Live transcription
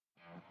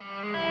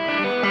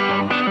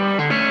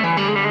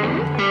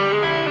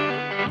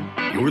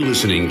You're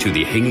listening to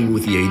the Hanging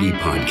with the AD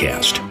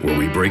podcast, where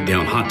we break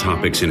down hot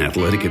topics in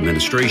athletic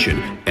administration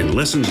and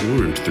lessons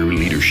learned through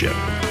leadership.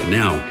 And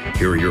now,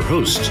 here are your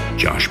hosts,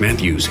 Josh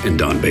Matthews and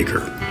Don Baker.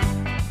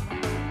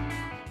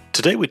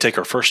 Today, we take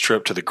our first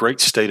trip to the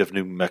great state of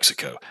New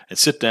Mexico and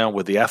sit down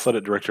with the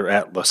athletic director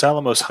at Los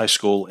Alamos High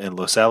School in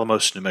Los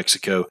Alamos, New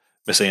Mexico,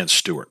 Miss Ann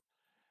Stewart.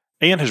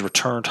 Ann has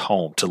returned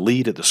home to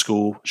lead at the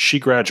school she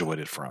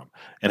graduated from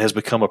and has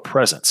become a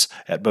presence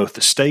at both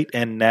the state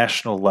and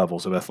national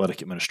levels of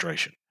athletic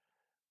administration.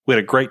 We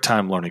had a great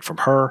time learning from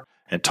her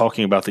and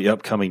talking about the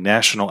upcoming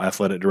National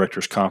Athletic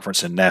Directors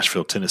Conference in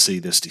Nashville, Tennessee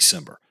this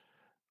December.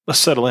 Let's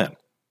settle in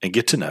and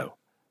get to know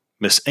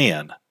Miss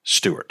Ann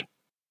Stewart.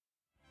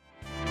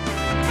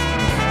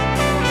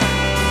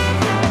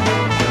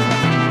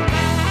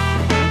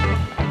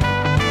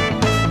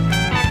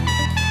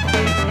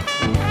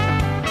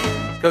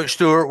 Coach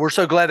Stewart, we're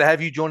so glad to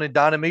have you joining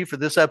Don and me for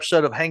this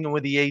episode of Hanging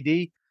with the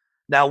AD.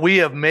 Now, we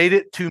have made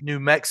it to New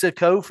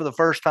Mexico for the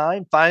first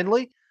time.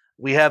 Finally,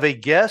 we have a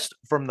guest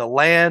from the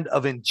land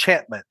of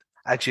enchantment.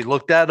 I actually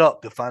looked that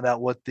up to find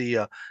out what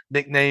the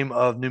nickname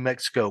of New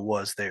Mexico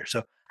was there.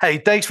 So, hey,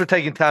 thanks for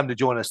taking time to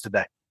join us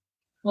today.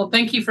 Well,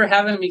 thank you for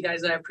having me,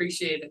 guys. I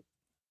appreciate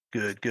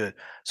it. Good.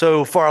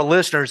 So for our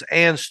listeners,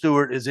 Ann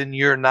Stewart is in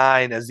year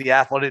 9 as the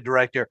athletic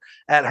director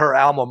at her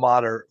alma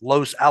mater,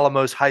 Los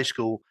Alamos High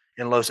School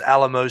in Los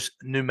Alamos,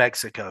 New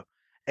Mexico,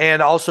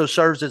 and also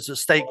serves as a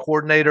state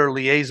coordinator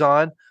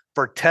liaison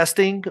for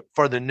testing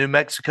for the New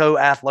Mexico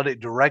Athletic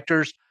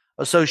Directors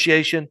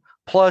Association.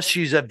 Plus,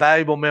 she's a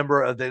valuable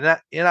member of the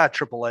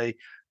NIAAA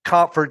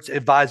Conference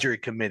Advisory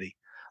Committee.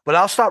 But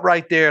I'll stop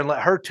right there and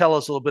let her tell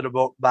us a little bit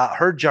about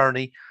her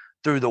journey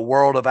through the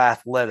world of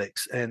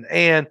athletics.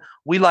 And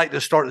we like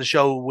to start the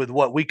show with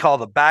what we call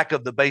the back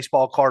of the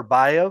baseball card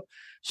bio.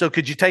 So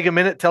could you take a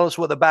minute, tell us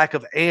what the back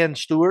of Ann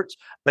Stewart's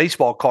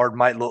baseball card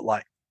might look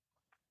like?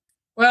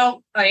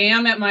 Well, I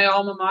am at my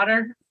alma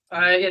mater.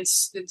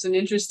 It's an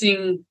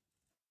interesting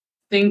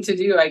thing to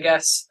do, I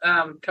guess,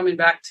 coming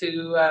back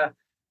to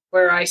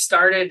where I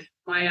started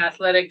my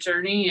athletic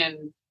journey.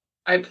 And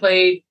I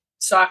played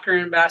soccer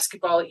and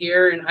basketball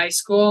here in high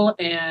school.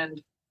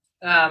 And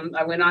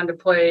I went on to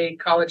play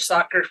college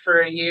soccer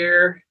for a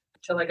year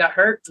until I got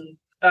hurt. And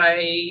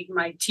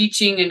my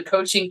teaching and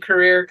coaching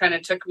career kind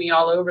of took me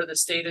all over the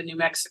state of New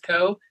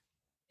Mexico.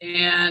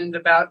 And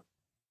about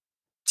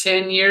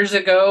 10 years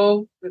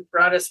ago, it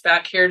brought us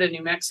back here to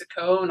New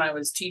Mexico, and I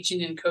was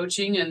teaching and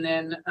coaching. And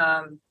then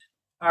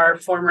our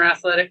former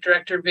athletic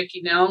director,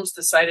 Vicki Nelms,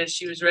 decided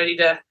she was ready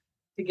to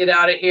get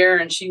out of here,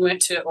 and she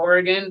went to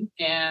Oregon,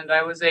 and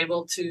I was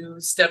able to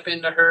step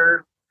into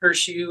her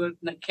shoe.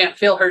 I can't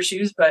fill her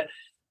shoes, but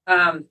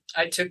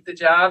I took the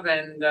job,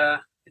 and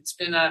it's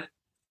been a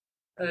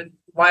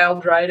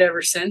wild ride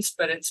ever since,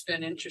 but it's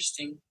been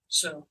interesting.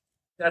 So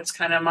that's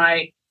kind of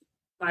my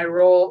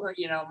role,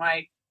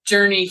 my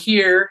journey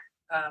here.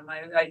 I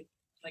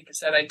like I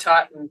said, I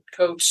taught and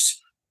coached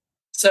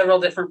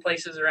several different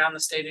places around the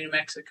state of New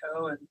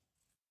Mexico,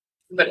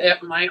 but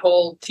my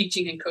whole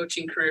teaching and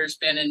coaching career has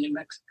been in New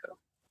Mexico.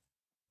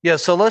 Yeah,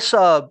 so let's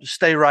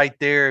stay right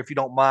there, if you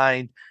don't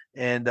mind,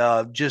 and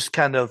just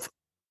kind of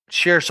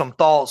share some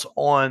thoughts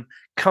on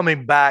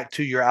coming back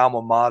to your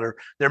alma mater.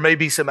 There may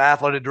be some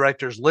athletic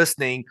directors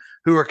listening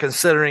who are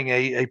considering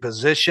a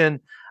position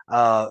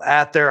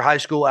at their high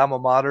school alma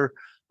mater.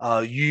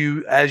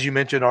 You, as you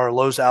mentioned, are a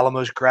Los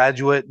Alamos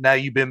graduate. Now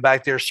you've been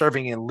back there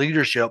serving in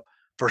leadership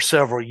for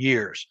several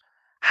years.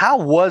 How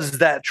was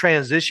that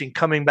transition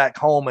coming back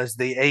home as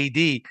the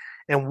AD,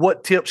 and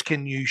what tips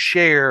can you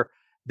share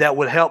that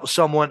would help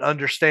someone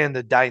understand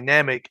the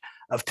dynamic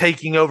of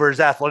taking over as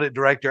athletic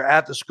director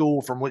at the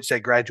school from which they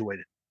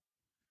graduated?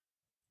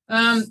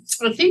 I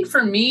think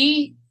for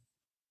me,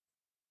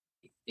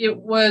 it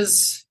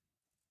was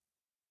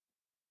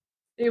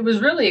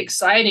really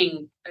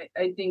exciting.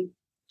 I think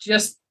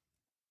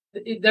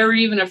there were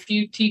even a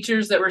few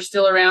teachers that were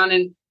still around,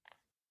 and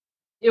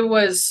it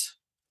was,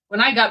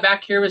 when I got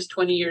back here, it was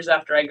 20 years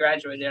after I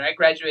graduated. I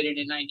graduated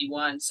in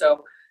 91.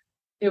 So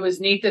it was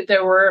neat that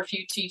there were a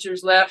few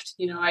teachers left.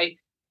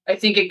 I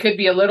think it could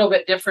be a little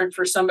bit different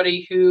for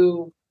somebody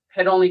who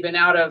had only been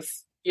out of,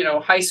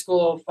 high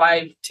school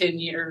 5-10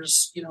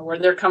 years, where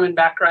they're coming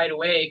back right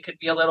away. It could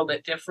be a little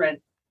bit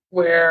different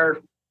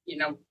where,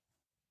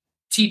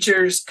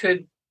 teachers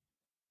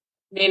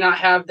may not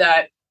have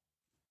that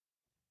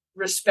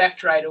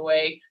respect right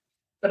away.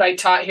 But I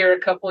taught here a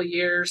couple of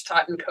years,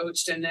 taught and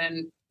coached, and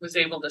then was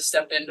able to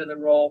step into the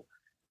role.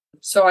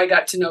 So I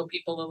got to know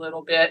people a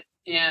little bit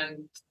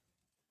and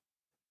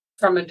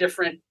from a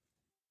different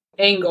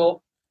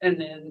angle, and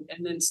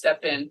then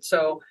step in.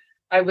 So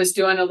I was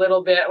doing a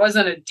little bit. I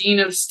wasn't a dean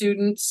of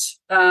students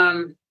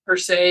per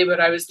se, but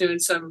I was doing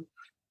some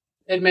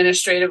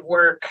administrative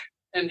work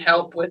and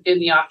help in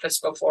the office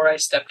before I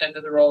stepped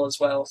into the role as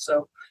well.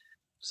 So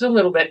it's a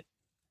little bit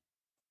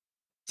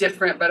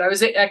different, but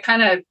I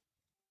kind of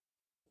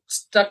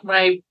stuck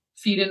my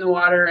feet in the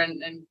water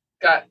and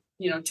got,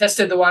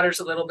 tested the waters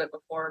a little bit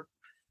before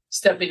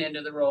stepping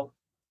into the role.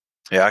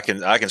 Yeah,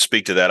 I can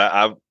speak to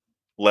that.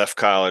 left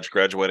college,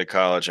 graduated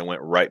college, and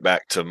went right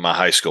back to my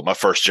high school. My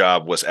first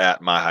job was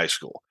at my high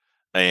school,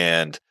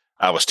 and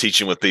I was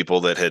teaching with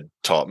people that had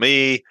taught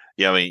me.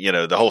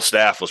 The whole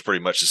staff was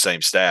pretty much the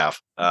same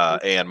staff,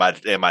 and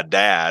my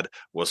dad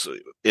was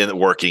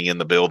working in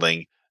the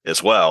building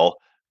as well,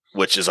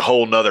 which is a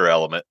whole nother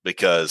element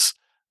because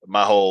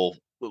my whole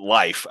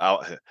life,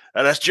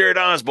 that's Jerry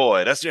Don's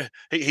boy.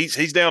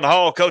 He's down the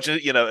hall coaching.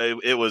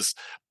 It was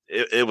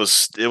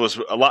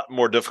a lot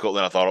more difficult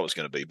than I thought it was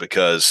going to be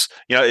because,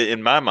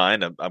 in my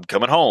mind, I'm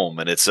coming home,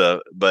 and it's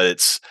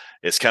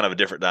kind of a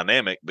different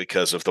dynamic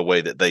because of the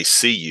way that they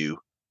see you.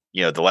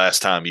 The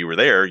last time you were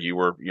there,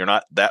 you're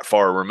not that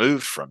far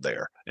removed from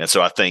there. And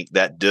so I think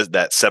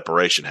that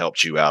separation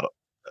helped you out,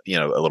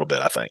 a little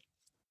bit, I think.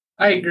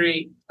 I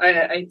agree.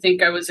 I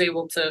think I was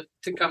able to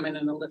come in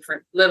a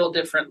little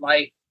different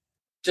light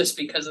just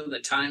because of the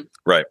time.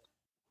 Right.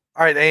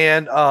 All right.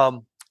 And,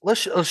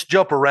 let's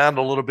jump around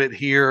a little bit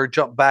here,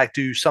 jump back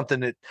to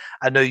something that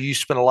I know you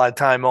spent a lot of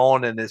time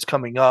on and it's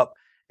coming up.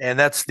 And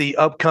that's the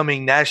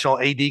upcoming National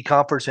AD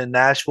Conference in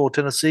Nashville,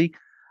 Tennessee.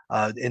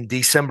 In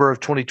December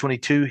of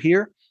 2022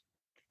 here.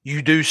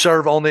 You do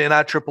serve on the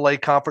NIAAA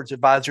Conference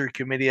Advisory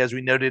Committee, as we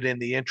noted in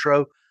the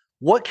intro.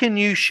 What can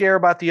you share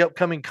about the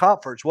upcoming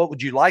conference? What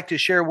would you like to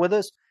share with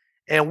us?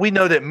 And we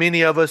know that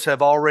many of us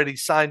have already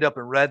signed up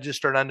and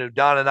registered. I know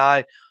Don and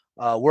I,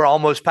 we're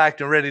almost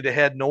packed and ready to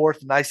head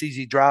north. Nice,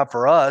 easy drive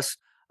for us.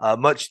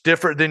 Much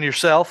different than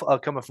yourself,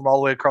 coming from all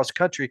the way across the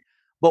country.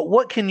 But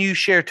what can you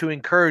share to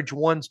encourage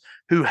ones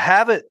who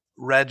haven't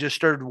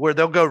registered, where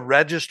they'll go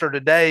register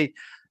today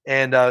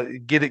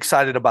and get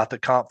excited about the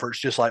conference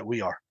just like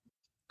we are?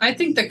 I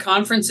think the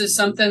conference is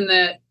something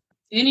that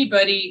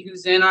anybody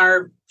who's in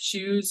our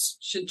shoes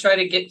should try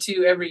to get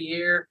to every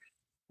year,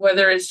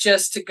 whether it's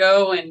just to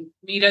go and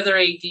meet other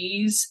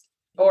ADs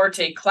or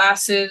take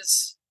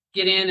classes,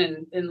 get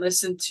in and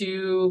listen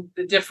to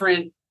the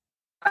different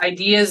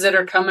ideas that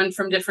are coming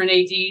from different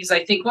ADs.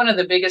 I think one of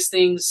the biggest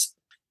things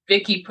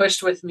Vicki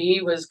pushed with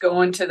me was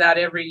going to that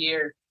every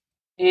year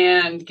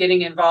and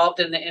getting involved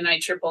in the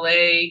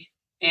NIAAA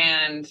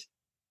and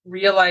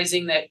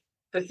realizing that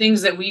the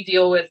things that we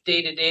deal with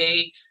day to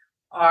day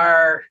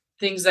are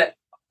things that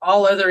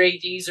all other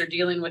ADs are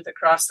dealing with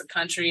across the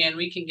country. And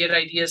we can get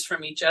ideas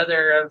from each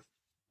other of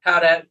how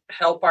to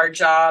help our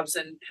jobs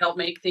and help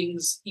make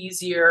things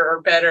easier or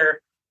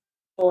better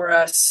for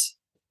us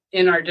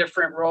in our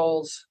different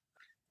roles,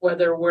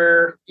 whether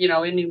we're,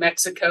 in New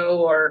Mexico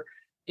or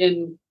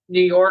in New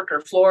York or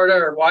Florida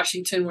or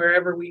Washington,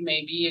 wherever we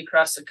may be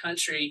across the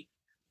country.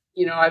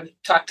 I've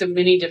talked to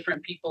many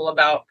different people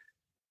about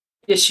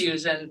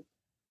issues and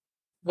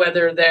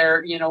whether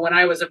they're, when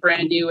I was a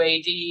brand new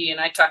AD and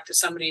I talked to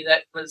somebody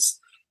that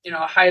was,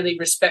 a highly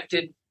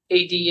respected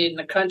AD in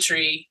the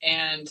country,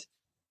 and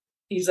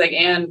he's like,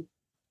 "And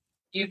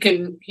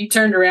he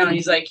turned around and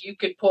he's like, you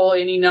could pull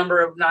any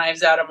number of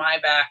knives out of my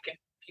back, and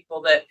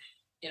people that,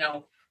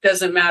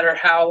 doesn't matter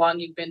how long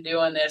you've been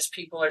doing this,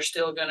 people are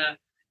still going to,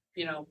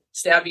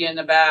 stab you in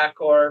the back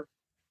or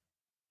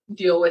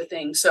deal with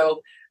things."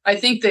 So I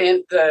think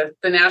the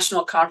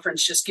national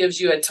conference just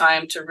gives you a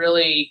time to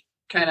really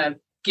kind of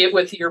get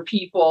with your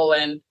people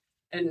and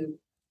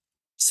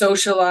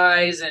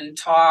socialize and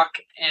talk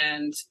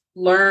and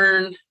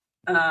learn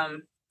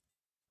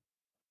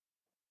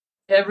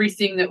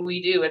everything that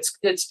we do.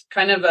 It's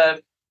kind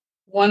of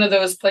one of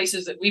those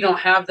places that we don't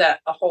have that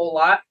a whole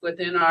lot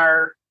within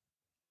our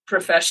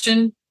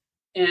profession,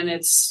 and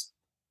it's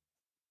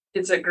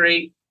a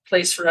great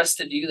place for us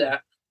to do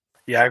that.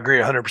 Yeah, I agree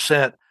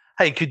 100%.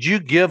 Hey, could you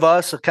give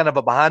us a kind of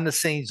a behind the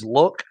scenes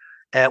look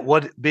at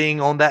what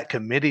being on that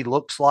committee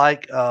looks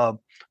like,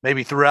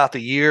 maybe throughout the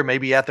year,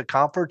 maybe at the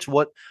conference?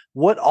 What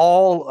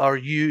all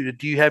do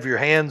you have your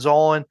hands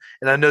on?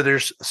 And I know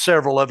there's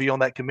several of you on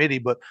that committee,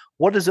 but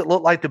what does it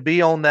look like to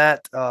be on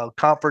that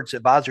conference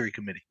advisory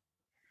committee?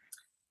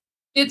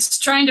 It's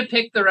trying to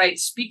pick the right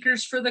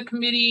speakers for the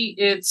committee.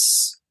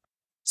 It's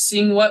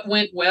seeing what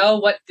went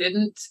well, what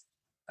didn't.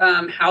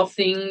 How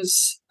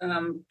things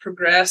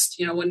progressed,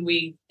 when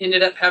we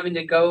ended up having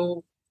to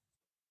go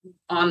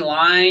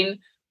online,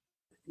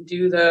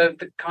 do the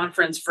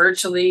conference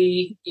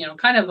virtually,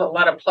 kind of a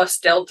lot of plus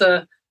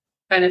delta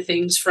kind of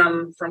things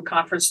from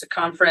conference to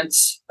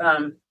conference,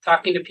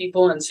 talking to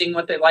people and seeing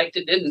what they liked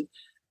and didn't,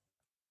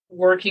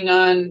 working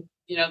on,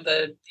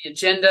 the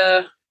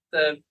agenda,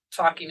 the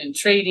talking and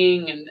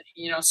trading, and,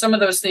 some of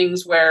those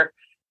things where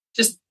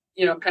just,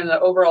 kind of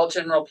the overall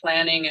general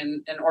planning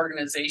and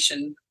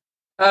organization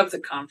of the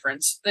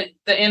conference. The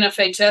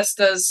NFHS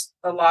does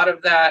a lot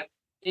of that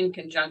in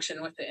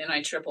conjunction with the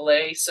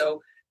NIAAA.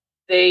 So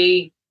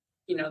they,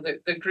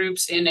 the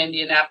groups in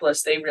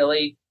Indianapolis, they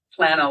really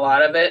plan a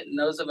lot of it. And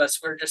those of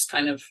us, we're just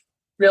kind of,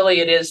 really,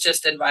 it is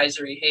just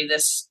advisory. Hey,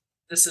 this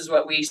is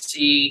what we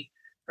see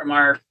from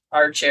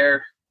our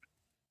chair.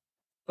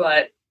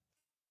 But,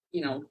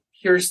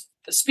 here's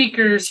the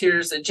speakers,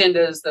 here's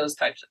agendas, those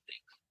types of things.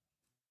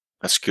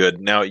 That's good.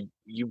 Now,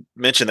 you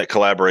mentioned that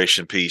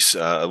collaboration piece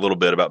a little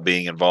bit about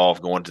being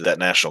involved, going to that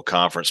national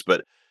conference,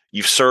 but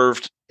you've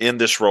served in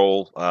this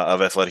role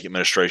of athletic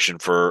administration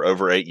for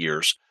over 8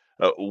 years.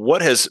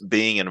 What has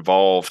being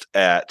involved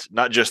at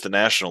not just the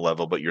national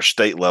level, but your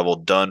state level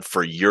done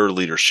for your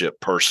leadership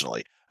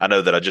personally? I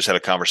know that I just had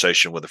a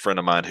conversation with a friend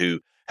of mine who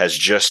has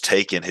just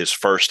taken his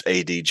first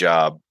AD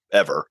job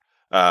ever.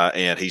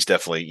 And he's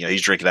definitely,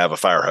 he's drinking out of a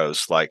fire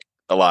hose like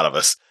a lot of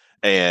us.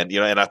 And,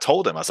 and I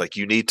told him, I was like,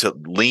 you need to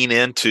lean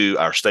into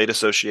our state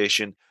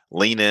association,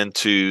 lean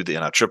into the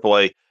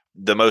NIAAA,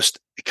 the most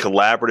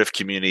collaborative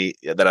community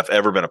that I've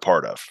ever been a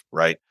part of.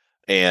 Right.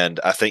 And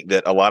I think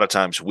that a lot of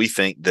times we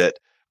think that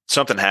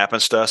something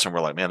happens to us and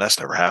we're like, man, that's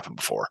never happened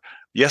before.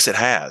 Yes, it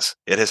has.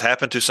 It has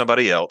happened to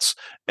somebody else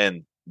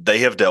and they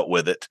have dealt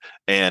with it.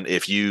 And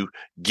if you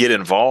get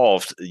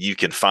involved, you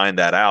can find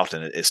that out.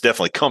 And it's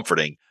definitely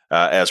comforting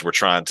as we're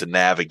trying to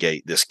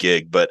navigate this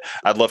gig. But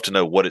I'd love to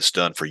know what it's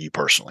done for you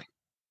personally.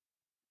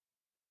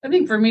 I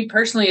think for me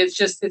personally,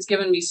 it's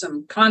given me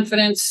some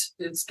confidence.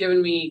 It's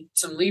given me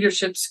some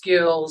leadership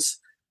skills,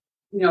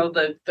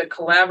 the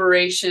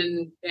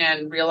collaboration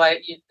and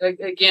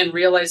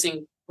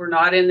realizing we're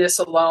not in this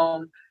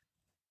alone,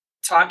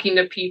 talking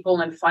to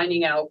people and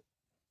finding out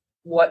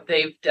what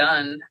they've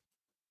done.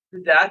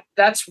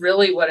 That's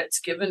really what it's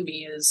given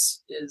me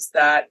is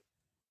that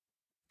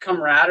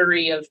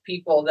camaraderie of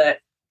people that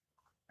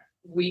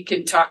we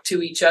can talk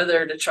to each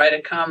other to try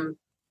to come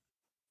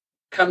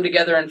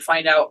together and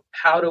find out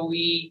how do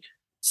we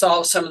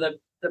solve some of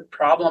the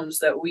problems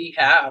that we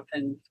have.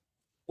 And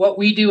what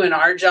we do in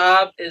our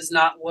job is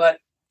not what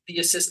the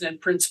assistant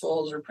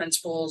principals or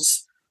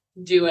principals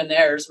do in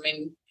theirs. I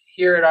mean,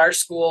 here at our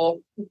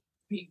school,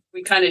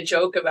 we kind of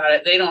joke about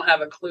it. They don't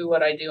have a clue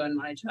what I do in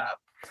my job.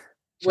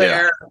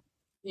 Where,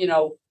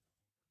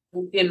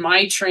 in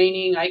my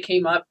training, I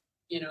came up,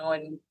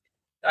 and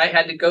I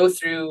had to go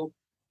through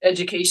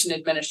education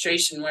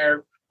administration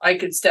where I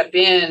could step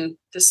in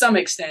to some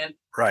extent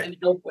and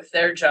help with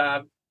their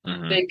job.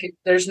 Mm-hmm.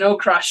 There's no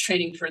cross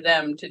training for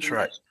them to do. That's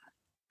right.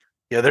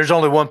 Yeah, there's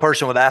only one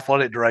person with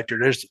athletic director.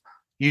 There's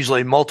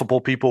usually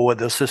multiple people with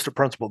the assistant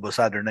principal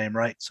beside their name,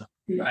 right? So,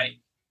 right.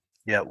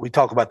 Yeah, we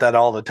talk about that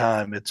all the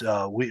time. It's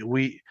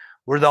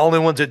we're the only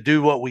ones that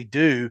do what we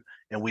do,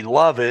 and we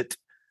love it.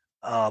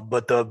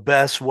 But the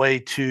best way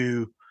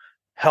to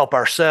help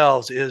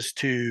ourselves is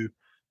to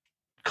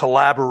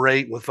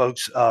collaborate with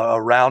folks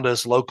around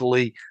us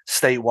locally,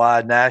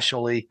 statewide,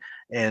 nationally,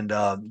 and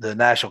the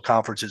national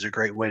conference is a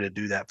great way to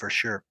do that for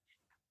sure.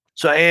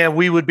 So, Ann,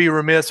 we would be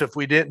remiss if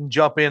we didn't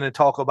jump in and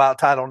talk about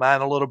Title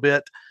IX a little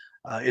bit.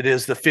 It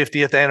is the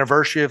 50th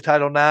anniversary of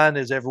Title IX,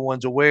 as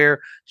everyone's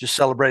aware. Just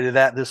celebrated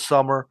that this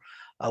summer.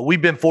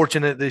 We've been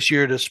fortunate this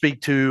year to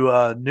speak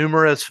to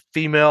numerous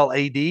female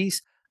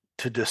ADs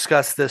to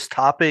discuss this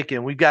topic,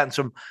 and we've gotten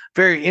some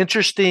very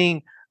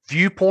interesting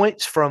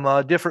viewpoints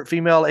from different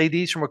female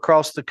ADs from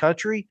across the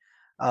country,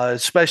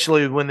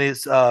 especially when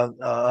it's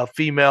a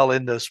female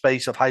in the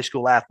space of high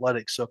school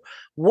athletics. So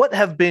what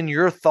have been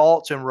your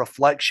thoughts and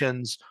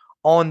reflections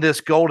on this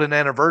golden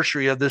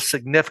anniversary of this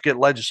significant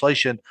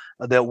legislation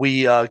that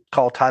we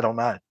call Title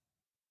IX?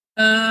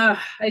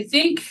 I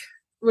think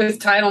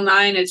with Title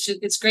IX,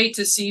 it's great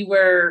to see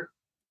where,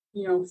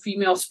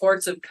 female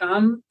sports have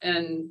come,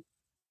 and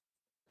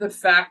the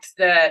fact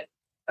that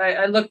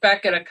I look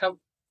back at a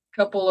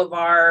couple of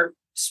our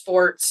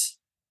sports,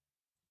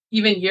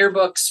 even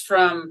yearbooks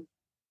from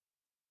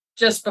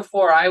just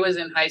before I was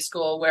in high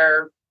school,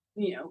 where,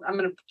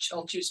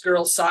 I'll choose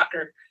girls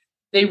soccer.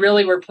 They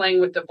really were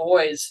playing with the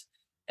boys.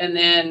 And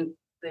then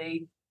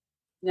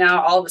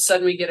now all of a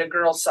sudden we get a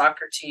girls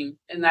soccer team.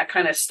 And that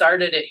kind of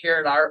started it here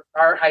at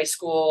our high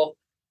school,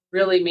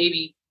 really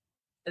maybe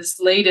as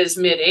late as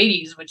mid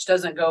 80s, which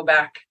doesn't go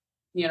back,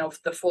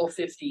 the full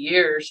 50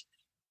 years.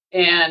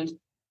 And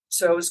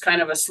so it was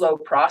kind of a slow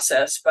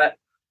process, but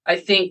I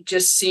think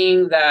just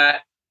seeing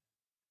that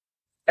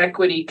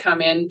equity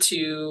come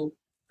into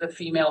the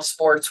female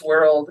sports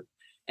world,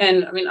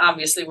 and I mean,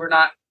 obviously we're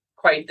not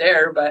quite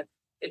there, but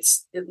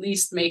it's at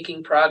least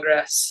making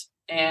progress.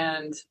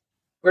 And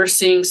we're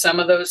seeing some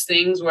of those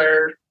things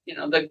where,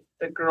 the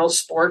girls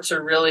sports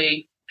are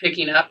really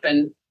picking up,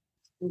 and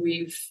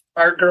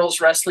our girls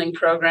wrestling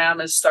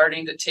program is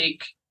starting to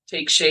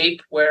take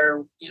shape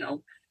where,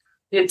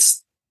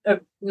 it's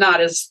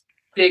not as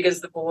big as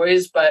the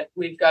boys, but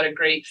we've got a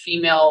great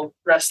female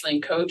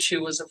wrestling coach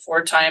who was a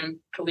 4-time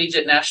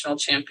collegiate national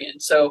champion.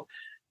 So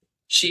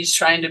she's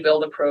trying to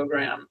build a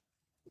program.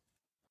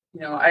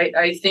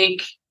 I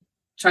think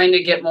trying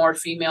to get more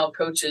female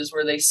coaches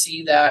where they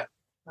see that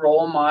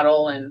role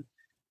model and,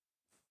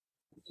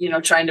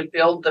 trying to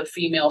build the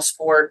female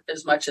sport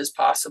as much as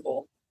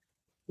possible,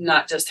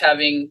 not just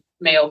having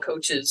male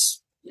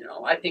coaches.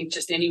 I think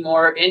just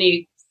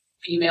any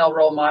female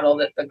role model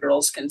that the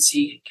girls can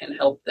see can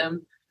help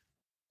them.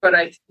 But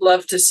I'd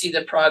love to see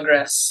the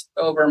progress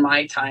over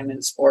my time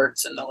in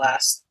sports in the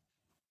last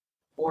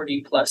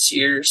 40 plus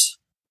years.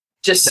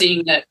 Just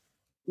seeing that,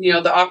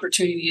 the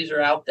opportunities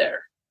are out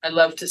there. I'd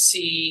love to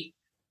see,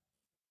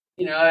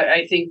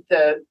 I think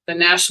the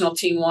national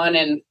team won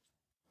in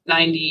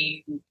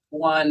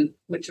 91,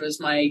 which was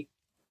my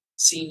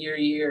senior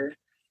year.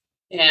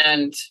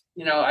 And,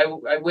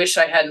 I wish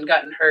I hadn't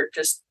gotten hurt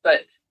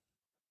but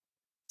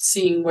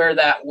seeing where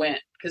that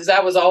went, because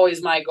that was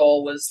always my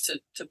goal, was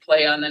to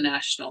play on the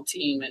national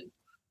team. And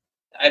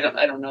I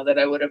don't know that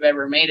I would have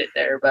ever made it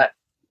there, but,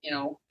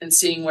 and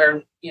seeing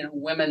where,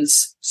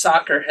 women's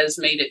soccer has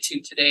made it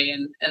to today,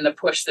 and the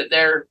push that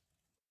they're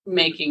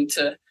making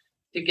to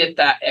get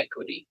that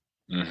equity.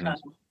 Mm-hmm.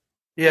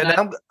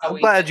 I'm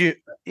glad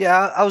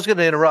I was going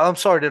to interrupt. I'm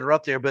sorry to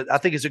interrupt there, but I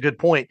think it's a good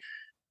point.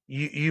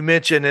 You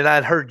mentioned, and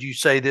I'd heard you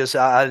say this,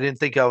 I didn't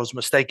think I was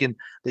mistaken,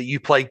 that you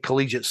played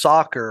collegiate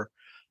soccer.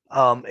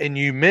 And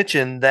you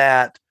mentioned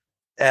that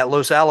at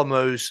Los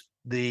Alamos,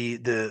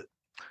 I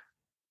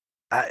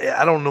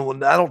don't know,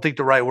 I don't think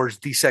the right word is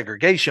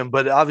desegregation,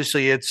 but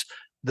obviously it's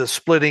the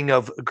splitting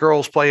of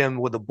girls playing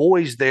with the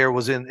boys there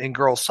was in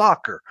girls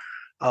soccer.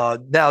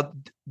 Now,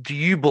 do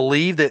you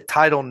believe that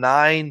Title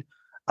IX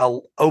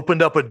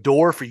opened up a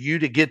door for you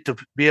to get to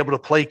be able to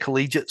play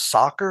collegiate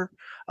soccer?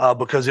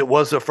 Because it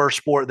was the first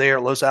sport there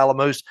at Los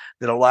Alamos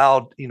that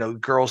allowed,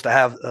 girls to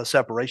have a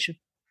separation?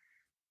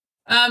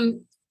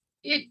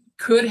 It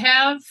could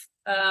have.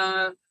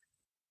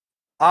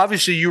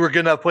 Obviously, you were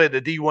going to play at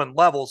the D1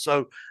 level,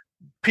 so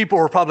people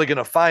were probably going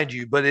to find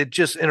you. But it's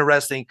just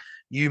interesting.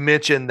 You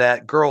mentioned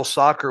that girls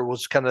soccer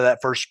was kind of that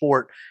first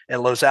sport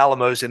at Los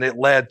Alamos, and it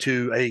led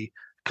to a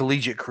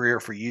collegiate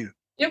career for you.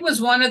 It was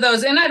one of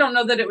those, and I don't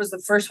know that it was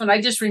the first one. I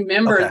just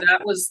remember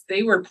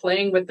they were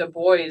playing with the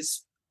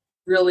boys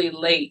really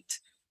late,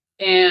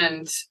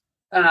 and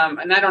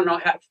I don't know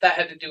if that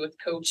had to do with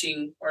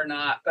coaching or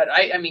not, but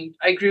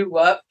I grew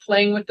up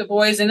playing with the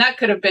boys, and that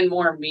could have been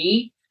more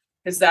me,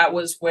 because that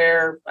was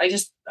where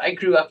I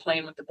grew up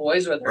playing with the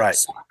boys, whether it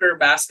was soccer,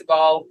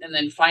 basketball, and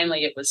then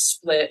finally it was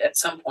split at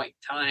some point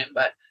in time,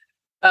 but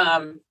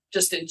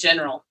just in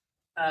general.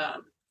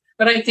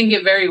 But I think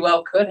it very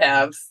well could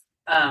have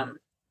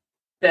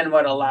been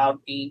what allowed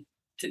me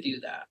to do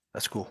that.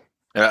 That's cool.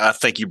 And I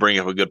think you bring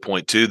up a good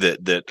point too,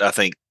 that I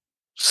think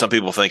some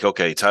people think,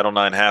 okay, Title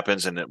IX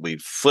happens and that we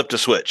flipped a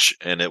switch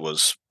and it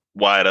was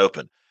wide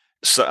open.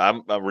 So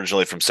I'm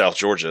originally from South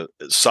Georgia.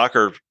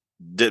 Soccer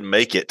didn't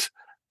make it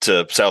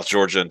to South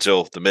Georgia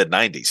until the mid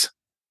 90s.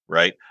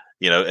 Right.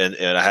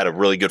 And I had a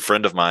really good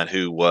friend of mine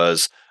who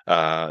was,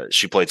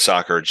 she played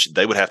soccer.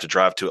 They would have to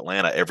drive to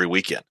Atlanta every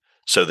weekend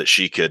so that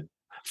she could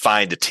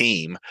find a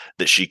team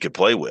that she could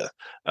play with.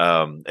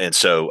 And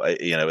so,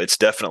 it's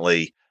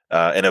definitely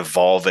an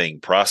evolving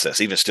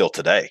process, even still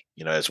today,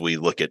 as we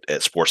look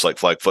at sports like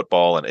flag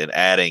football and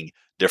adding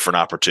different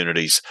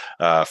opportunities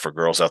for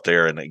girls out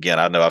there. And again,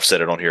 I know I've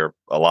said it on here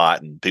a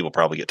lot and people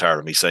probably get tired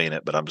of me saying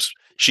it, but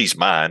she's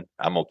mine.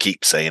 I'm going to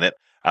keep saying it.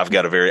 I've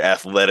got a very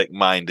athletic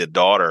minded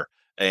daughter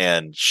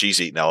and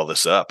she's eating all of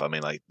this up. I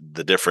mean, like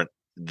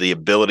the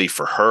ability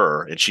for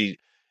her, and she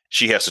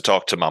has to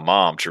talk to my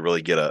mom to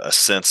really get a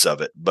sense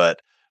of it.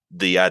 But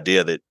the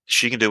idea that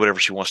she can do whatever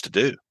she wants to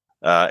do.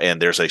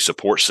 And there's a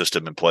support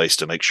system in place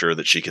to make sure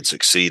that she can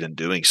succeed in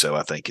doing so,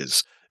 I think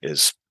is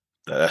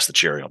that's the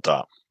cherry on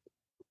top.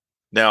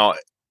 Now,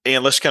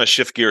 and let's kind of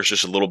shift gears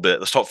just a little bit.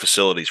 Let's talk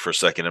facilities for a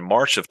second. In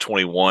March of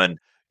 21,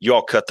 you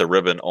all cut the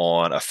ribbon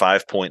on a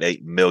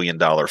 $5.8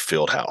 million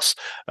field house.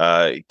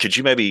 Could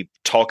you maybe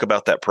talk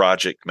about that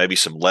project, maybe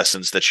some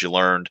lessons that you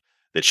learned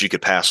that you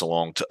could pass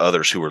along to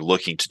others who are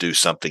looking to do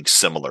something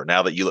similar?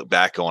 Now that you look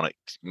back on it,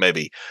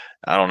 maybe,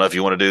 I don't know if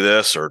you want to do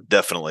this or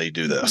definitely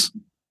do this.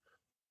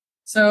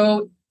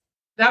 So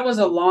that was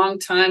a long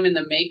time in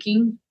the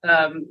making.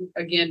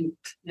 Again,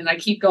 and I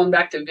keep going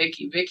back to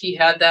Vicky. Vicky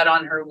had that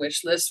on her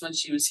wish list when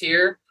she was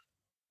here.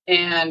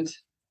 And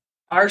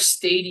our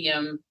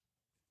stadium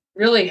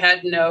really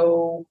had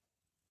nothing.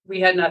 We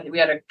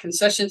had a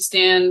concession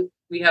stand,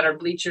 we had our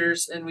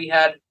bleachers, and we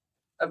had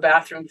a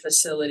bathroom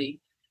facility.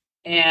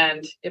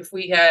 And if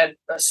we had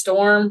a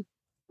storm,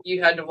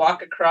 you had to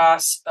walk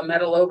across a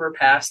metal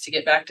overpass to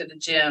get back to the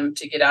gym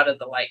to get out of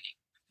the lightning.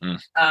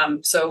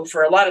 So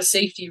for a lot of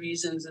safety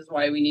reasons is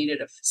why we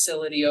needed a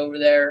facility over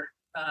there.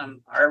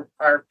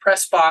 Our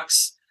press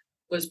box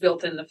was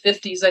built in the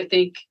 50s, I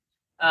think,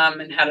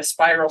 and had a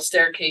spiral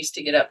staircase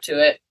to get up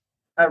to it,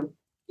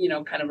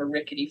 kind of a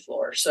rickety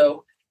floor.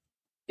 So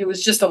it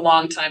was just a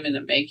long time in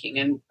the making.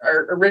 And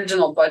our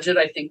original budget,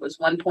 I think, was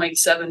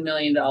 $1.7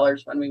 million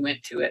when we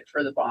went to it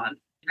for the bond.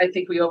 I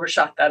think we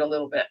overshot that a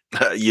little bit.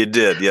 You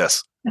did,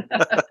 yes.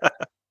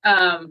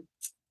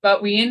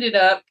 But we ended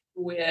up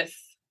with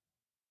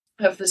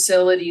a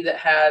facility that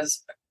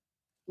has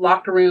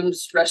locker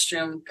rooms,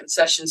 restroom,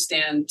 concession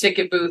stand,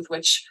 ticket booth,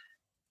 which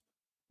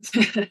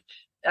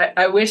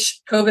I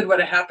wish COVID would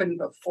have happened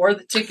before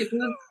the ticket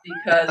booth,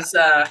 because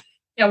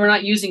we're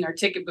not using our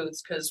ticket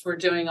booths because we're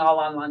doing all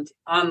online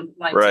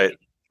right ticketing.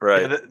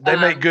 Right. Yeah, they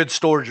make good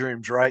storage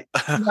rooms, right?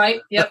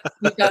 Right. Yep.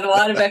 We've got a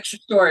lot of extra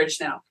storage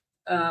now,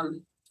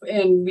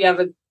 and we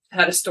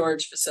had a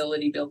storage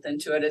facility built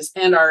into it,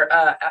 and our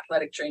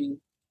athletic training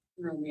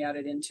room we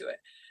added into it.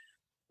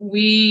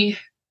 We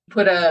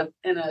put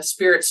in a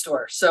spirit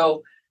store.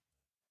 So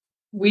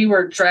we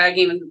were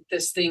dragging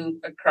this thing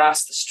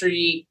across the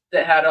street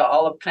that had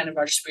all of kind of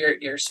our spirit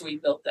gear. So we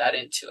built that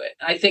into it.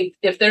 I think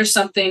if there's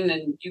something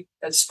in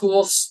a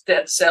school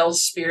that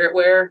sells spirit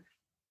wear,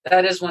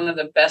 that is one of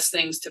the best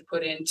things to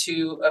put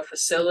into a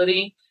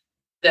facility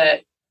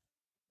that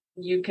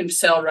you can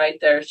sell right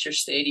there at your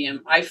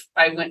stadium. I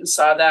went and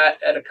saw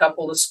that at a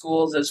couple of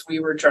schools as we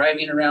were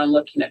driving around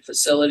looking at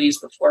facilities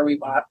before we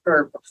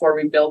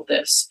built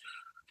this.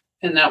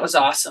 And that was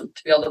awesome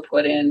to be able to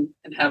put in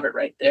and have it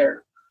right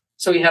there.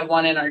 So we have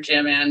one in our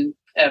gym and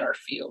at our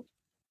field.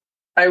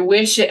 I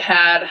wish it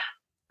had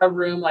a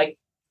room like,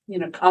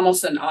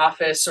 almost an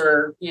office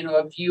or,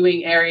 a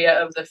viewing area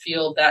of the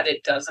field that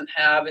it doesn't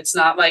have. It's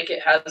not like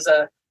it has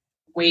a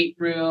weight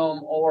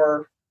room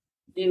or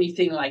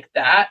anything like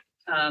that.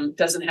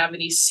 Doesn't have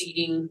any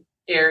seating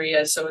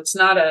area. So it's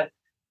not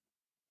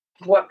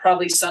what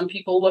probably some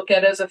people look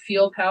at as a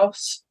field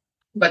house,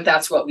 but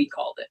that's what we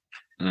called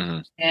it. Mm-hmm.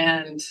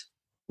 And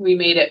we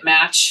made it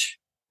match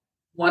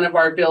one of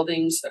our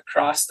buildings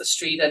across the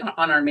street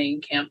on our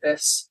main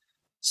campus.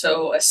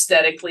 So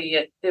aesthetically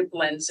it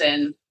blends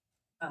in.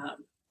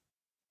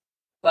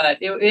 But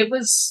it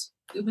was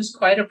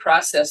quite a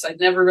process. I'd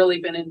never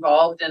really been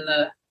involved in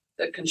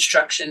the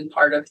construction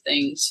part of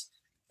things.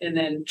 And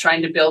then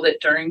trying to build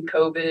it during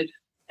COVID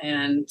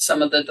and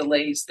some of the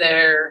delays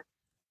there,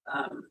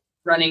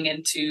 running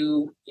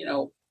into,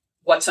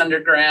 what's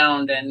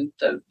underground and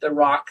the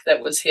rock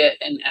that was hit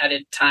and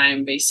added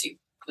time, basically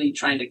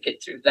trying to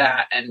get through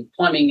that and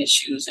plumbing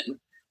issues. And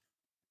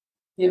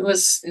it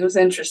was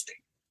interesting.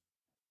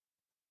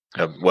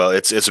 Well,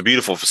 it's a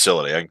beautiful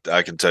facility.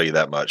 I can tell you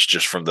that much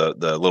just from the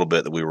little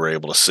bit that we were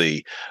able to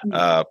see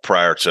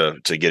prior to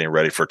getting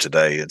ready for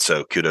today. And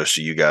so kudos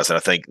to you guys. And I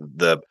think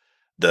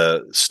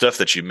the stuff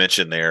that you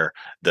mentioned there,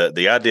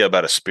 the idea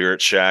about a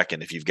spirit shack,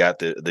 and if you've got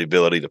the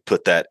ability to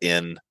put that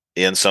in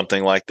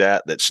something like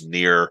that's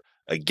near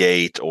a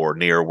gate or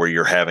near where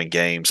you're having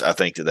games, I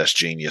think that's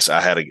genius. I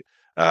had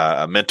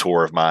a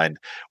mentor of mine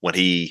when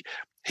he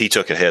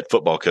took a head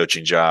football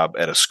coaching job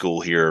at a school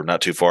here,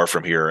 not too far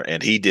from here,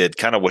 and he did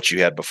kind of what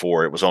you had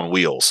before. It was on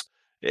wheels,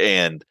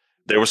 and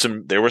there was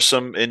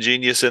some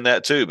ingenious in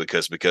that too,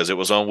 because it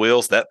was on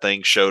wheels, that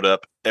thing showed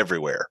up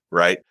everywhere,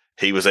 right?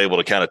 He was able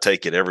to kind of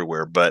take it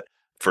everywhere. But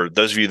for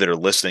those of you that are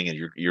listening and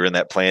you're in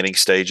that planning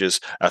stages,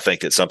 I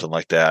think that something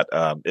like that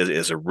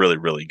is a really,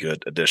 really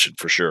good addition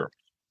for sure.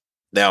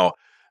 Now,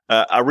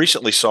 I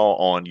recently saw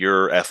on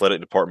your athletic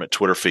department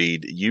Twitter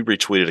feed, you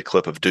retweeted a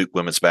clip of Duke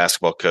women's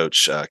basketball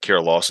coach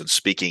Kara Lawson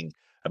speaking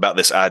about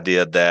this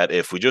idea that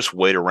if we just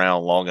wait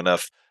around long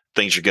enough,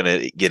 things are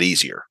going to get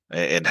easier,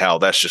 and how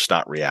that's just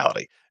not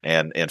reality.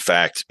 And in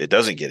fact, it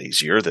doesn't get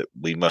easier, that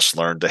we must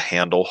learn to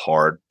handle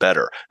hard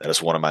better. That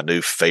is one of my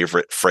new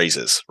favorite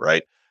phrases,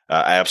 right?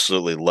 I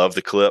absolutely love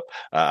the clip.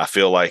 I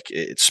feel like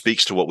it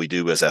speaks to what we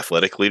do as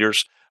athletic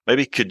leaders.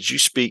 Maybe could you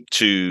speak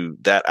to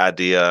that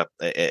idea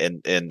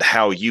and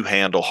how you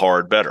handle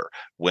hard better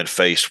when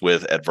faced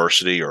with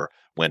adversity, or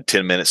when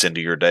 10 minutes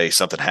into your day,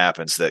 something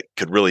happens that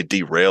could really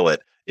derail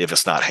it if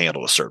it's not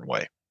handled a certain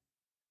way?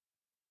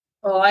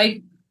 Well,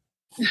 I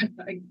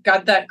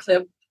got that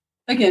clip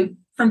again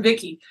from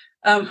Vicky,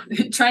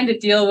 trying to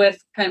deal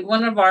with kind of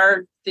one of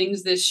our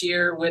things this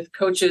year with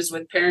coaches,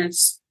 with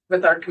parents,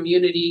 with our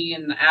community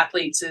and the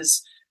athletes,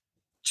 is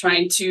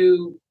trying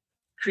to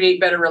create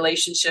better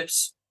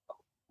relationships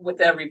with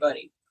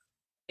everybody.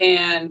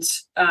 And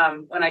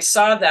when I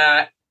saw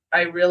that,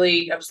 I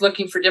was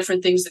looking for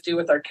different things to do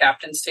with our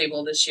captain's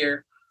table this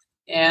year.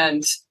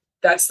 And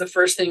that's the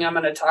first thing I'm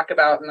going to talk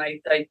about. And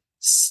I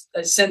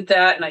sent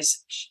that, and I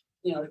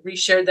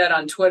reshared that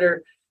on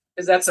Twitter,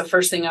 because that's the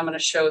first thing I'm going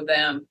to show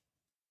them.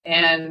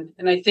 And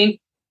I think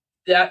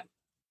that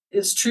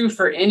is true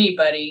for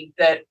anybody,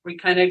 that we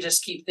kind of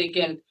just keep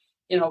thinking,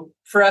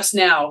 for us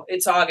now,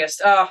 it's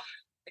August. Oh,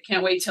 I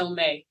can't wait till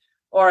May,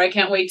 or I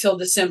can't wait till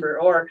December,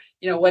 or,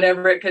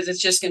 whatever, because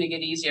it's just going to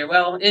get easier.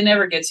 Well, it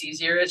never gets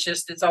easier.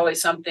 It's always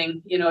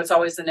something, it's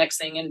always the next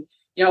thing. And,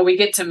 we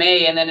get to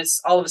May, and then it's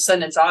all of a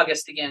sudden it's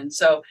August again.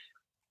 So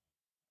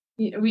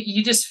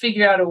you just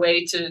figure out a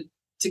way to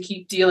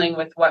keep dealing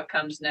with what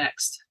comes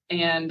next.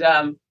 And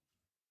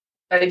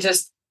I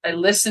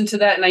listened to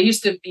that, and I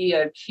used to be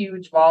a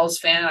huge Vols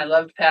fan. I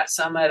loved Pat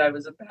Summitt. I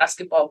was a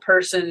basketball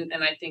person,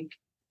 and I think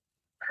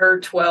her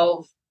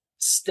 12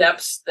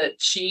 steps that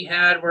she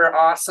had were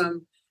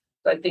awesome.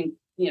 I think,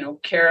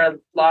 Kara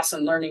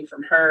Lawson, learning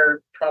from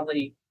her,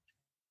 probably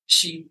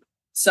she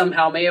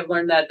somehow may have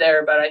learned that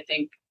there, but I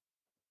think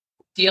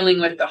dealing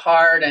with the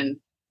hard and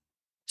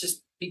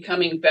just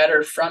becoming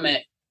better from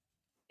it.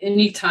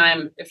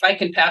 Anytime, if I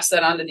can pass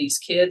that on to these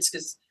kids,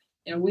 because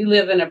we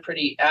live in a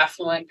pretty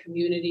affluent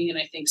community, and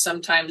I think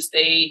sometimes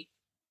they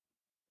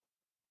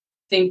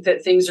think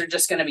that things are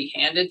just going to be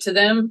handed to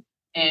them,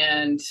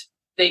 and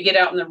they get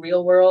out in the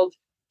real world.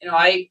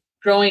 I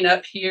growing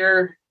up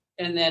here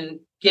and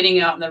then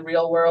getting out in the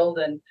real world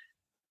and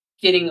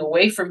getting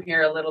away from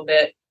here a little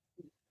bit,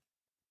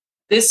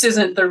 this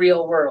isn't the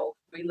real world.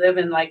 We live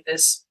in like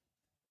this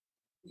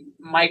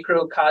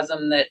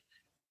microcosm that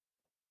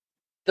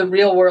the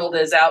real world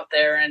is out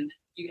there, and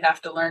you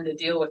have to learn to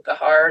deal with the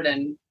hard,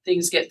 and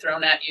things get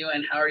thrown at you,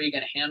 and how are you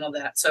going to handle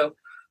that? So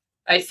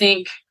I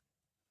think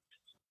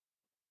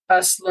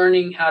us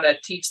learning how to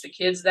teach the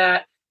kids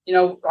that,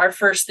 our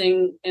first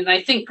thing, and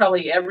I think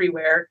probably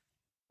everywhere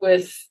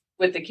with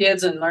the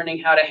kids and learning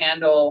how to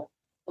handle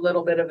a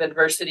little bit of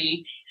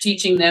adversity,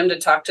 teaching them to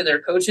talk to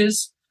their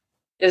coaches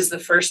is the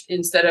first.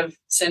 Instead of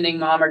sending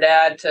mom or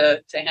dad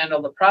to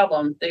handle the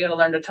problem, they got to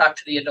learn to talk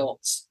to the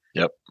adults.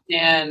 Yep.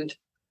 And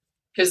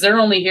because they're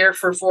only here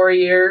for 4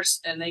 years,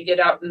 and they get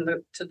out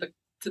to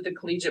the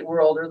collegiate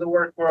world or the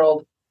work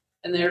world,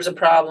 and there's a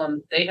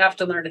problem, they have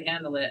to learn to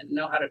handle it and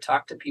know how to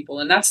talk to people.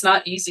 And that's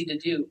not easy to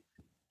do.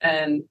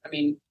 And I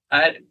mean,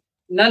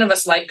 none of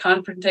us like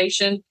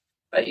confrontation,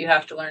 but you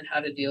have to learn how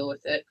to deal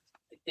with it,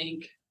 I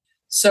think.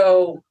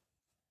 So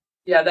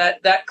yeah,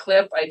 that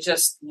clip I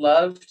just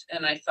loved,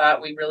 and I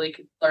thought we really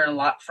could learn a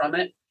lot from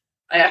it.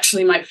 I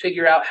actually might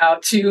figure out how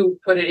to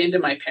put it into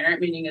my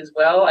parent meeting as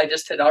well. I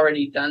just had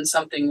already done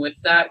something with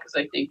that, because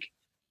I think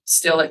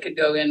still it could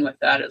go in with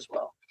that as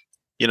well.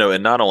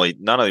 And not only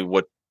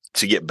what,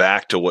 to get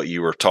back to what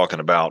you were talking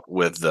about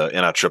with the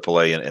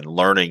NIAAA and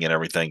learning and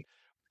everything,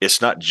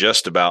 it's not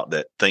just about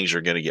that things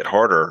are going to get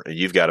harder and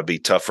you've got to be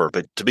tougher,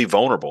 but to be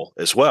vulnerable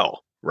as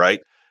well, right?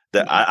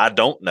 That I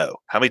don't know.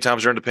 How many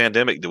times during the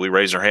pandemic do we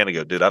raise our hand and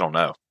go, dude, I don't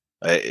know.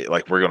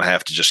 Like, we're going to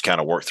have to just kind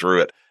of work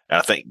through it. And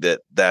I think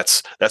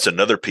that's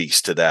another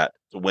piece to that.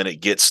 When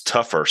it gets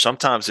tougher,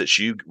 sometimes it's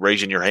you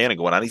raising your hand and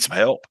going, I need some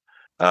help.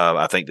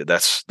 I think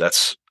that's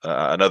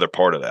another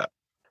part of that.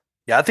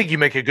 Yeah, I think you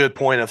make a good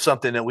point of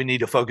something that we need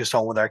to focus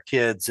on with our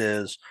kids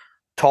is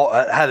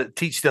how to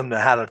teach them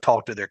how to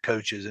talk to their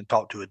coaches and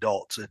talk to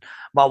adults. And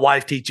my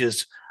wife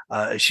teaches;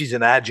 she's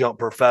an adjunct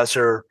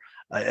professor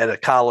at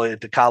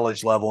the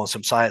college level in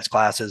some science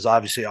classes,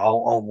 obviously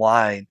all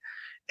online.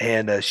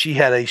 And she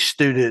had a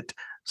student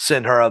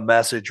send her a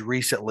message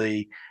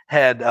recently.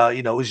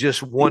 It was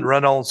just one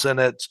run-on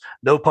sentence,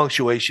 no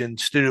punctuation.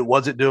 Student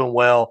wasn't doing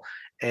well,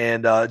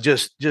 and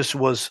just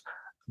was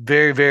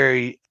very,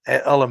 very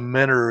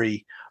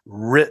elementary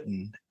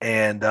written.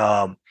 And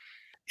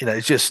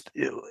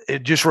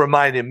it just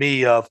reminded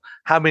me of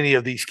how many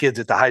of these kids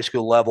at the high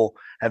school level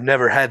have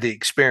never had the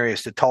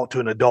experience to talk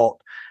to an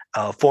adult,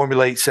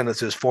 formulate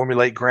sentences,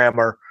 formulate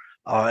grammar,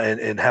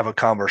 and have a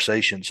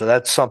conversation. So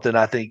that's something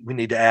I think we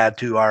need to add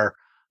to our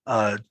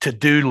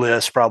to-do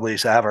list, probably,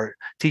 is to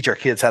teach our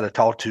kids how to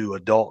talk to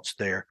adults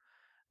there.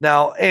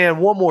 Now, and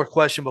one more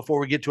question before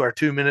we get to our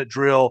 2-minute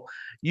drill.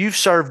 You've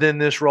served in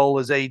this role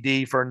as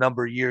AD for a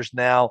number of years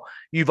now.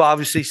 You've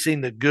obviously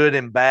seen the good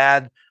and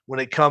bad when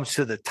it comes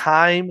to the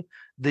time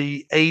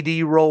the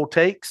AD role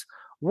takes.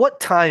 What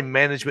time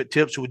management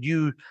tips would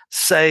you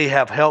say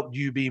have helped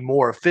you be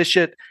more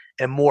efficient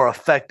and more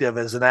effective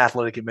as an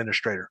athletic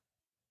administrator?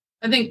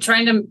 I think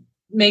trying to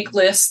make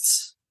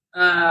lists,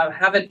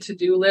 have a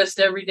to-do list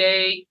every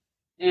day,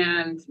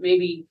 and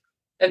maybe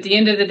at the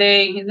end of the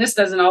day, and this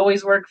doesn't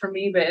always work for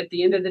me, but at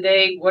the end of the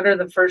day, what are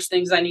the first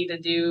things I need to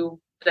do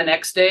the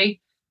next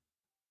day?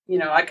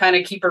 I kind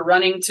of keep a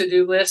running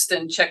to-do list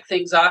and check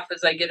things off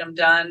as I get them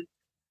done.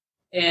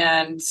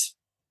 And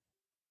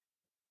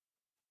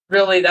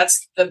really,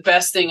 that's the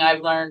best thing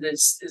I've learned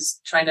is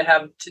trying to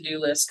have to-do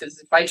lists, because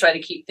if I try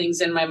to keep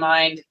things in my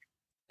mind,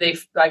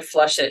 I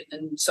flush it.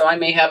 And so I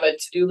may have a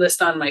to-do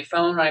list on my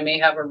phone, I may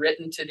have a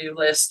written to-do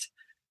list,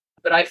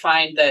 but I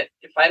find that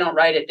if I don't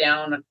write it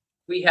down,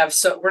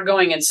 we're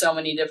going in so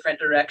many different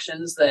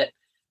directions that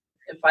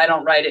if I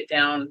don't write it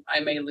down, I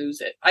may lose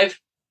it. I've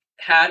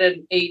had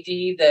an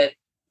AD that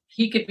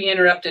he could be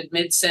interrupted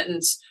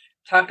mid-sentence,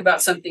 talk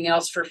about something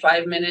else for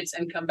 5 minutes,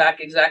 and come back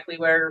exactly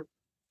where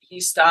he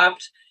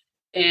stopped.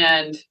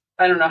 And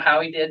I don't know how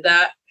he did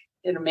that.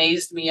 It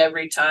amazed me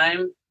every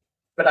time,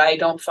 but I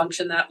don't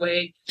function that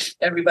way.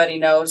 Everybody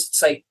knows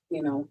it's like,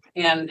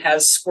 Ann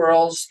has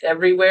squirrels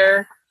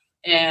everywhere,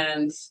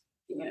 and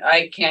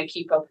I can't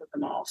keep up with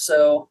them all.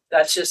 So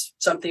that's just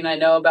something I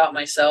know about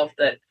myself,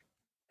 that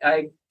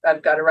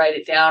I've got to write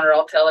it down, or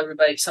I'll tell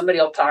everybody, somebody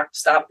will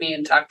stop me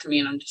and talk to me.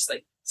 And I'm just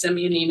like, send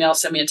me an email,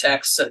 send me a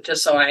text.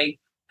 So I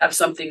have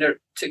something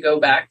to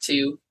go back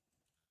to.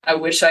 I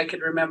wish I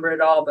could remember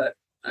it all, but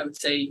I would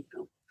say,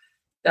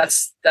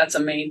 that's a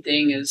main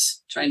thing,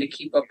 is trying to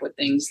keep up with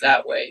things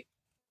that way.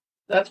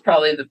 That's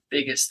probably the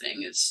biggest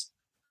thing, is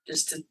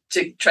just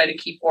to try to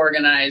keep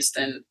organized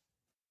and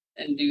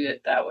do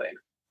it that way.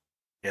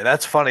 Yeah,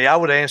 that's funny. I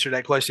would answer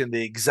that question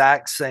the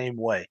exact same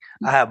way.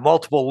 I have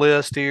multiple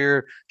lists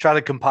here, try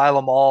to compile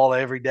them all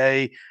every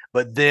day.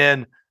 But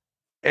then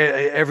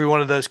every one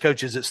of those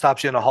coaches that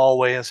stops you in the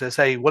hallway and says,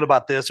 hey, what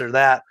about this or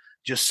that?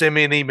 Just send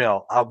me an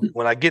email.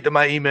 When I get to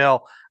my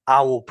email,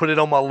 I will put it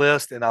on my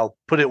list and I'll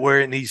put it where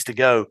it needs to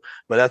go.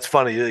 But that's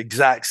funny. The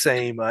exact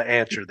same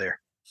answer there.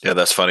 Yeah,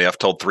 that's funny. I've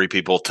told 3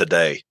 people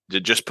today,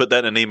 just put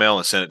that in an email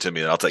and send it to me,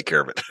 and I'll take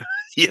care of it.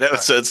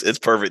 So it's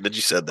perfect that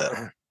you said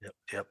that.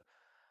 Yep.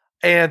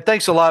 And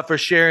thanks a lot for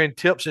sharing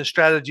tips and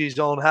strategies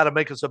on how to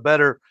make us a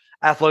better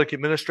athletic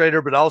administrator,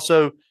 but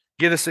also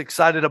get us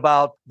excited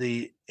about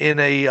the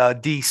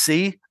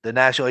NADC, the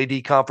National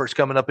AD Conference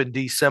coming up in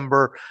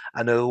December.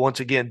 I know once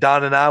again,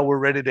 Don and I, we're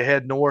ready to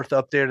head north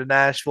up there to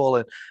Nashville,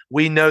 and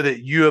we know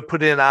that you have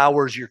put in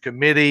hours, your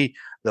committee,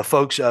 the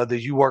folks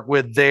that you work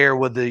with there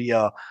with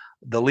the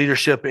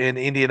leadership in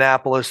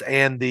Indianapolis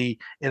and the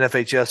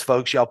NFHS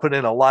folks. Y'all put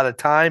in a lot of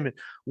time, and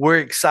we're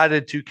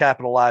excited to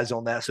capitalize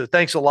on that. So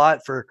thanks a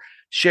lot for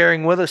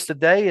sharing with us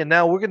today. And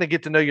now we're going to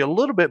get to know you a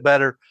little bit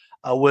better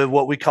with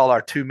what we call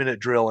our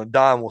 2-minute drill. And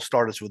Don will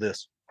start us with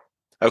this.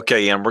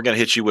 Okay, Ian, we're going to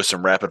hit you with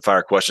some rapid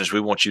fire questions. We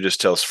want you to just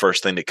tell us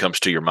first thing that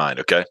comes to your mind,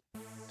 okay?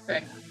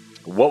 Okay.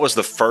 What was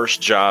the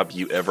first job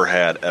you ever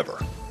had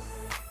ever?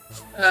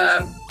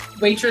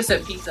 Waitress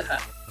at Pizza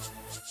Hut.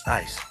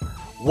 Nice.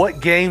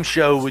 What game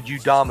show would you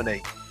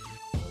dominate?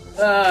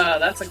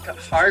 That's a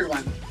hard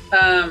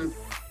one.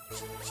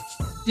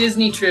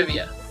 Disney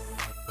trivia.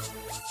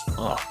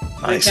 Oh,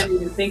 nice. I can't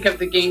even think of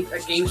a game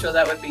show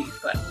that would be,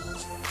 but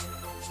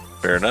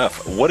Fair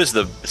enough.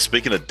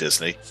 Speaking of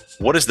Disney,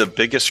 what is the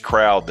biggest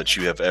crowd that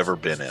you have ever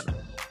been in?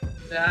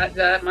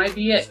 that might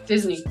be it.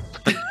 Disney.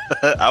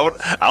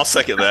 I'll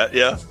second that.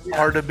 Yeah.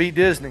 Hard to beat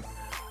Disney.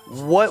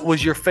 What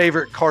was your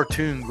favorite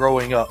cartoon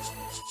growing up?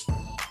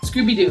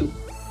 Scooby-Doo.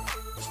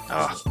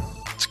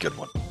 That's a good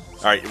one.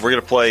 All right, we're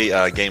going to play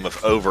a game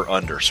of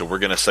over-under. So we're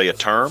going to say a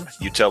term.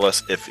 You tell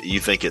us if you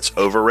think it's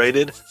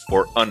overrated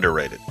or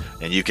underrated,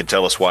 and you can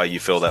tell us why you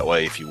feel that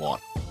way if you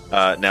want.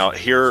 Now,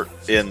 here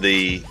in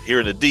the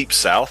deep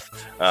South,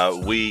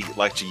 we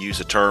like to use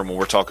a term when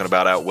we're talking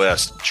about out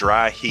west: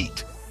 dry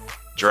heat.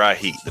 Dry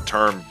heat. The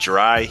term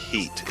dry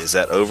heat, is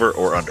that over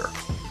or under?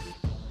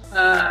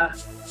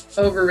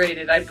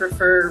 Overrated. I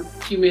prefer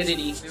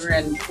humidity. We were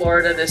in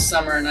Florida this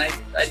summer, and I'd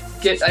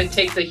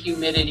take the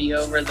humidity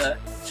over the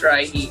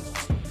dry heat.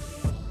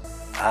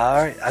 All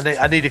right,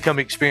 I need to come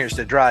experience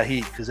the dry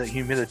heat because that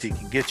humidity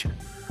can get you.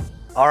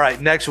 All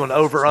right, next one,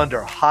 over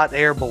under hot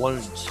air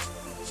balloons.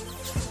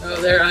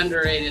 Oh, they're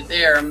underrated.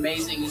 They are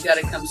amazing. You got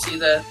to come see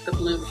the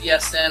Balloon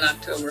Fiesta in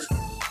October.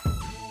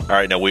 All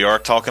right, now we are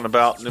talking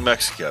about New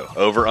Mexico.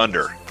 Over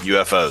under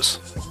UFOs.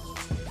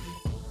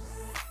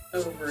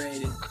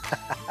 Overrated.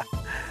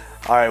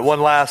 All right, one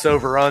last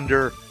over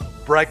under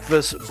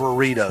breakfast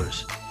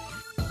burritos.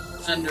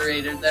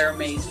 Underrated. They're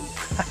amazing.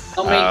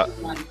 I'll make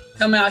you one.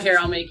 Come out here.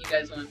 I'll make you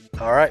guys one.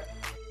 All right.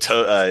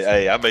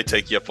 Hey, I may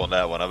take you up on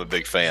that one. I'm a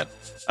big fan.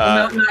 Come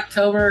out in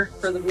October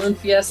for the Balloon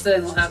Fiesta,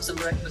 and we'll have some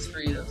breakfast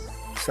burritos.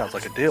 Sounds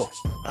like a deal.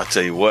 I'll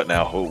tell you what.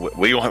 Now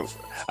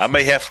I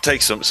may have to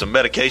take some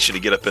medication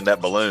to get up in that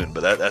balloon,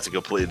 but that's a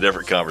completely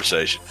different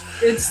conversation.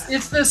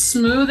 It's the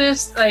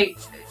smoothest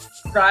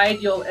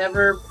ride you'll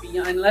ever be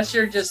on, unless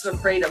you're just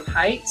afraid of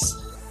heights.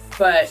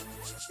 But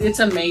it's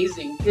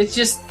amazing. It's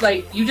just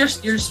like you're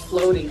just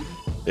floating.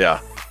 Yeah,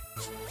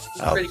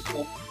 it's pretty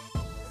cool.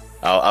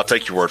 I'll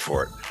take your word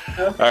for it.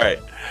 Okay. All right.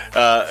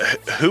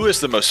 Who is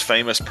the most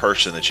famous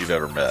person that you've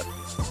ever met?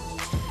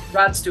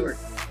 Rod Stewart.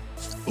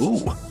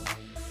 Ooh.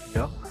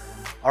 Yeah.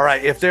 All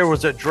right. If there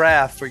was a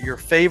draft for your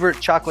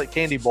favorite chocolate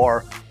candy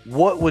bar,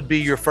 what would be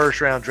your first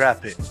round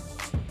draft pick?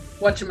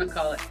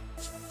 Whatchamacallit.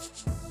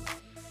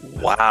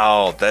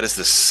 Wow, that is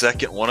the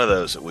second one of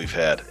those that we've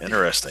had.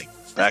 Interesting.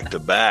 Back to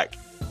back.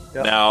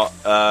 Yep. Now,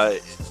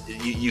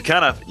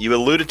 you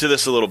alluded to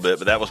this a little bit,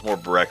 but that was more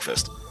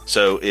breakfast.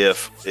 So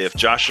if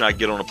Josh and I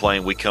get on a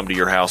plane, we come to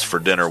your house for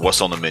dinner,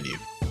 what's on the menu?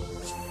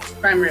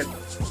 Prime rib.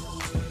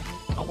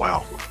 Oh,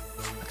 wow.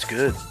 That's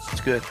good.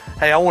 That's good.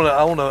 Hey, I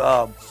want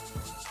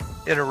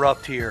to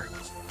interrupt here.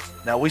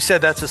 Now, we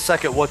said that's the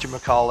second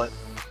whatchamacallit.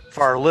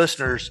 For our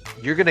listeners,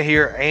 you're going to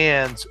hear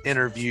Ann's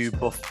interview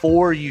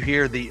before you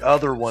hear the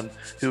other one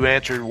who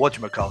answered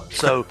whatchamacallit.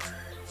 So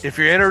if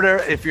you're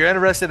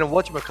interested in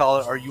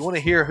whatchamacallit, or you want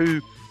to hear who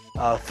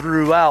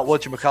threw out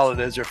whatchamacallit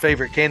as their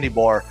favorite candy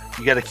bar,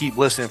 you got to keep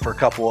listening for a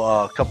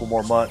couple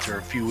more months or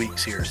a few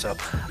weeks here. So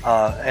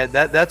and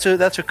that's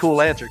a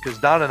cool answer, because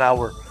Don and I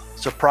were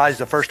surprised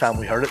the first time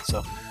we heard it.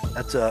 So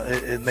that's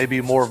it may be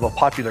more of a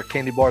popular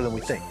candy bar than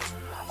we think.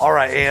 All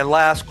right, and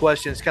last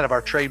question. It's kind of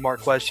our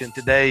trademark question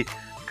today.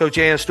 Coach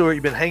Ann Stewart,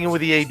 you've been hanging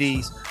with the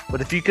ADs,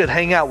 but if you could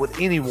hang out with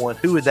anyone,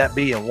 who would that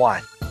be and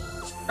why?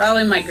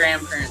 Probably my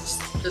grandparents,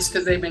 just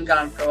because they've been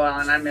gone for a while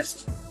and I miss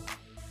them.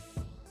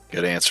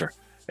 Good answer.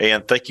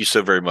 And thank you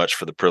so very much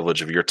for the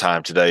privilege of your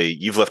time today.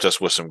 You've left us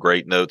with some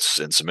great notes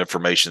and some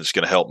information that's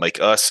going to help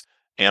make us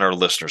and our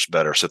listeners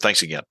better. So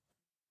thanks again.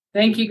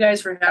 Thank you guys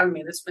for having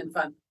me. This has been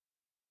fun.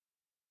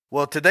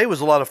 Well, today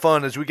was a lot of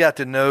fun as we got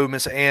to know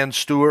Miss Ann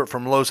Stewart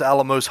from Los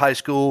Alamos High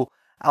School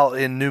out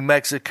in New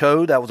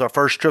Mexico. That was our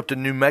first trip to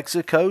New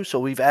Mexico, so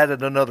we've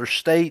added another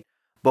state.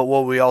 But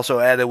what we also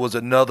added was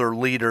another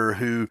leader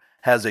who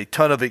has a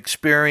ton of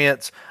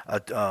experience,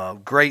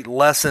 great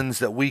lessons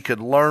that we could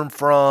learn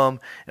from.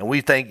 And we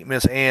thank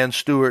Miss Ann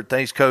Stewart.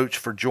 Thanks, Coach,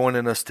 for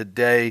joining us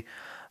today.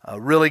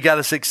 Really got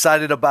us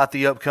excited about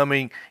the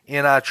upcoming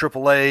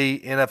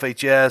NIAAA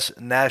NFHS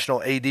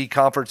National AD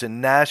Conference in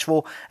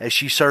Nashville, as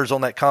she serves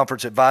on that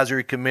conference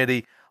advisory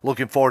committee.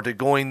 Looking forward to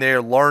going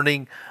there,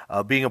 learning,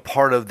 being a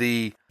part of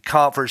the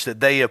conference that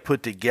they have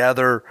put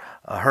together.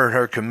 her and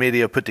her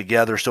committee have put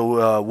together.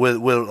 So with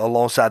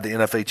alongside the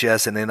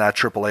NFHS and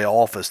NIAAA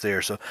office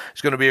there. So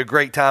it's going to be a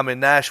great time in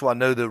Nashville. I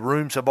know the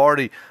rooms have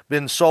already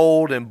been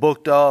sold and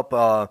booked up.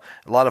 A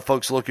lot of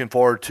folks looking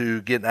forward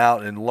to getting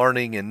out and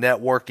learning and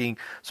networking.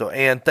 So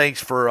Ann,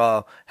 thanks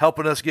for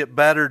helping us get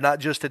better, not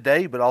just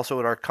today, but also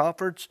at our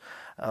conference.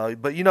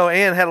 But,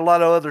 Ann had a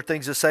lot of other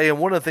things to say, and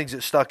one of the things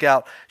that stuck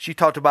out, she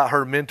talked about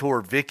her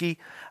mentor, Vicky,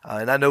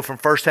 and I know from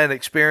firsthand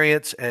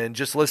experience and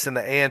just listening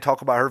to Ann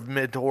talk about her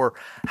mentor,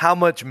 how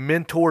much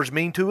mentors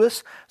mean to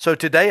us. So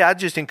today, I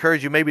just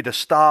encourage you maybe to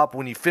stop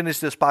when you finish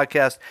this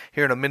podcast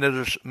here in a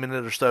minute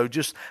or so.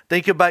 Just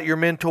think about your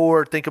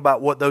mentor, think about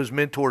what those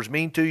mentors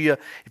mean to you.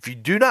 If you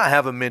do not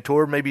have a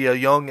mentor, maybe a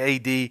young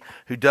AD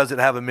who doesn't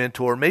have a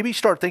mentor, maybe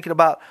start thinking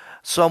about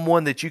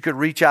someone that you could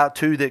reach out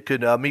to that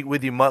could meet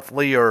with you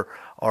monthly or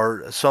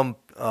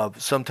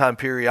sometime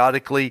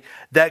periodically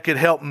that could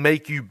help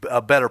make you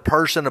a better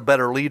person, a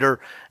better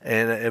leader,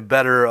 and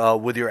better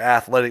with your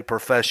athletic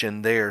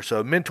profession there.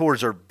 So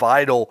mentors are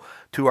vital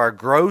to our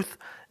growth,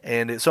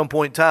 and at some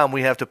point in time,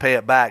 we have to pay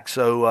it back.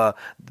 So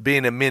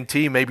being a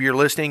mentee, maybe you're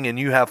listening and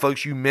you have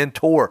folks you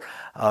mentor,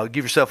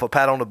 give yourself a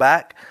pat on the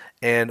back.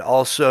 And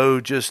also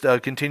just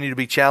continue to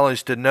be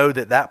challenged to know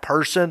that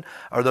person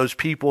or those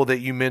people that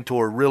you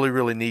mentor really,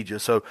 really need you.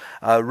 So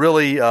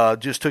really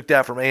just took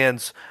that from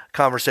Ann's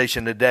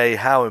conversation today,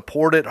 how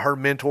important her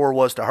mentor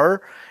was to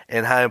her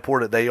and how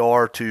important they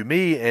are to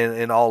me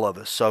and all of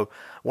us. So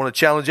I want to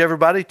challenge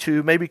everybody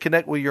to maybe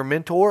connect with your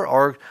mentor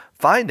or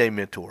find a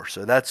mentor.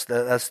 So that's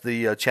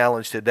the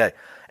challenge today.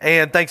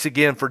 And thanks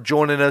again for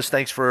joining us.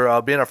 Thanks for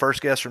being our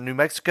first guest from New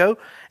Mexico.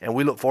 And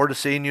we look forward to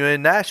seeing you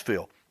in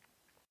Nashville.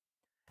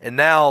 And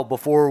now,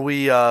 before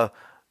we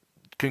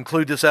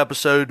conclude this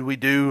episode, we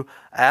do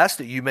ask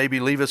that you maybe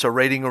leave us a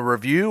rating or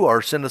review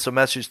or send us a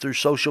message through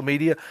social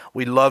media.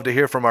 We'd love to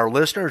hear from our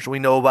listeners. We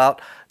know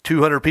about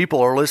 200 people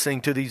are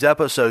listening to these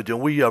episodes,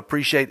 and we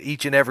appreciate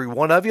each and every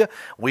one of you.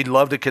 We'd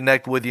love to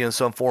connect with you in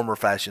some form or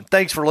fashion.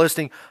 Thanks for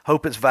listening.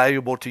 Hope it's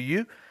valuable to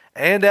you.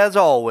 And as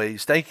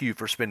always, thank you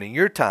for spending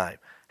your time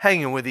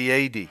hanging with the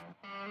AD.